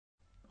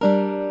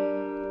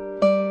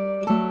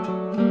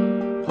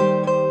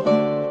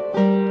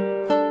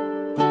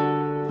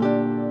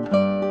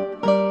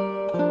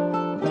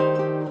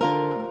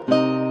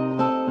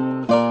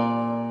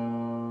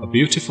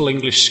beautiful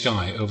English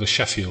sky over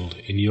Sheffield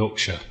in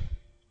Yorkshire.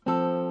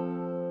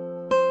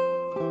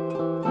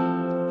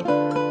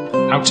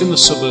 Out in the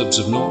suburbs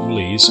of Norton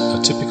Lees, a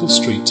typical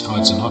street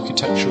hides an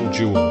architectural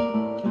jewel.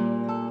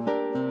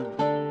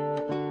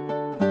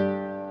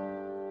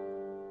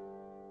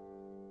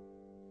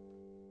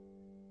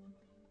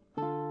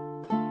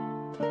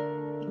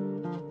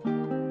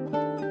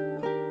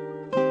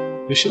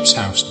 Bishop's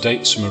House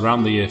dates from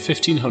around the year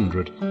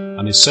 1500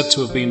 and is said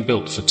to have been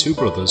built for two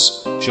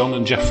brothers, John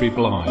and Geoffrey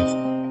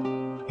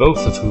Blythe,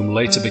 both of whom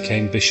later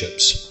became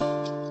bishops.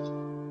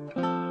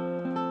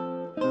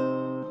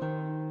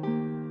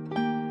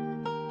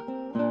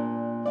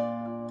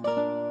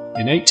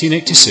 In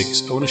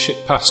 1886,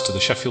 ownership passed to the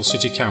Sheffield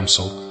City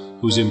Council,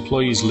 whose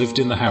employees lived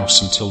in the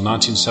house until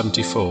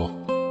 1974.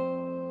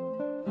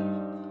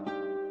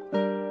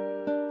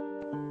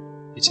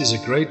 It is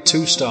a Grade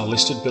 2-star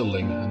listed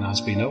building and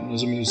has been open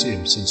as a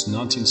museum since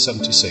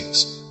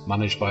 1976,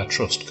 managed by a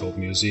trust called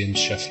Museums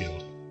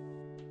Sheffield.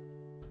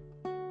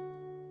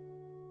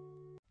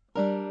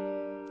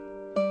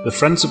 The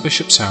Friends of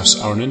Bishop's House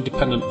are an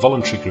independent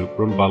voluntary group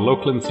run by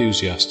local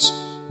enthusiasts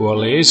who are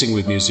liaising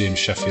with Museums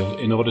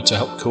Sheffield in order to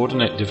help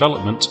coordinate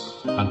development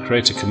and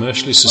create a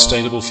commercially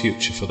sustainable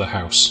future for the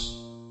house.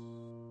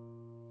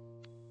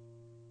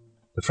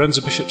 The Friends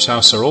of Bishop's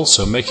House are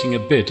also making a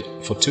bid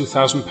for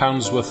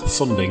 £2,000 worth of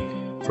funding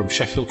from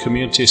Sheffield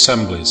Community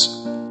Assemblies.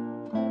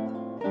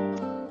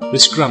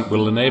 This grant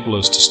will enable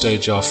us to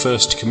stage our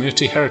first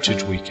Community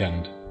Heritage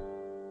Weekend.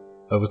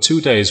 Over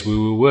 2 days we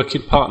will work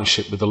in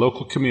partnership with the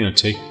local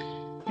community,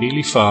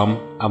 Ely Farm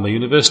and the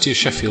University of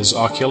Sheffield's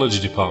Archaeology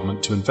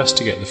Department to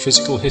investigate the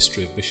physical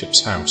history of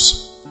Bishop's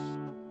House.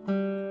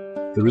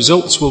 The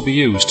results will be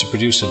used to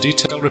produce a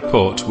detailed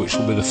report which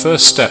will be the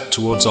first step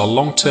towards our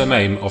long-term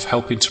aim of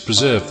helping to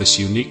preserve this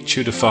unique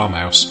Tudor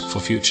farmhouse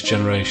for future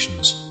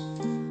generations.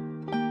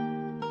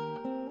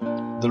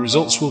 The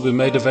results will be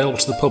made available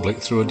to the public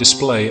through a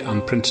display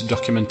and printed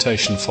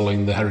documentation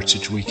following the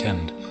Heritage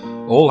Weekend.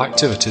 All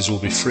activities will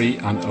be free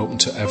and open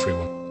to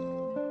everyone.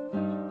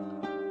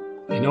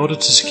 In order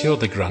to secure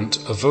the grant,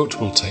 a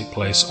vote will take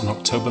place on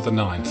October the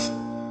 9th.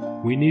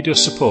 We need your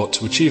support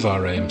to achieve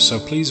our aim, so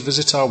please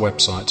visit our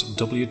website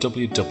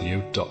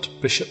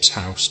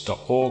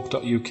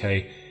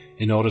www.bishopshouse.org.uk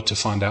in order to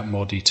find out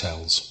more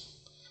details.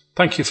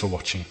 Thank you for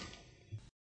watching.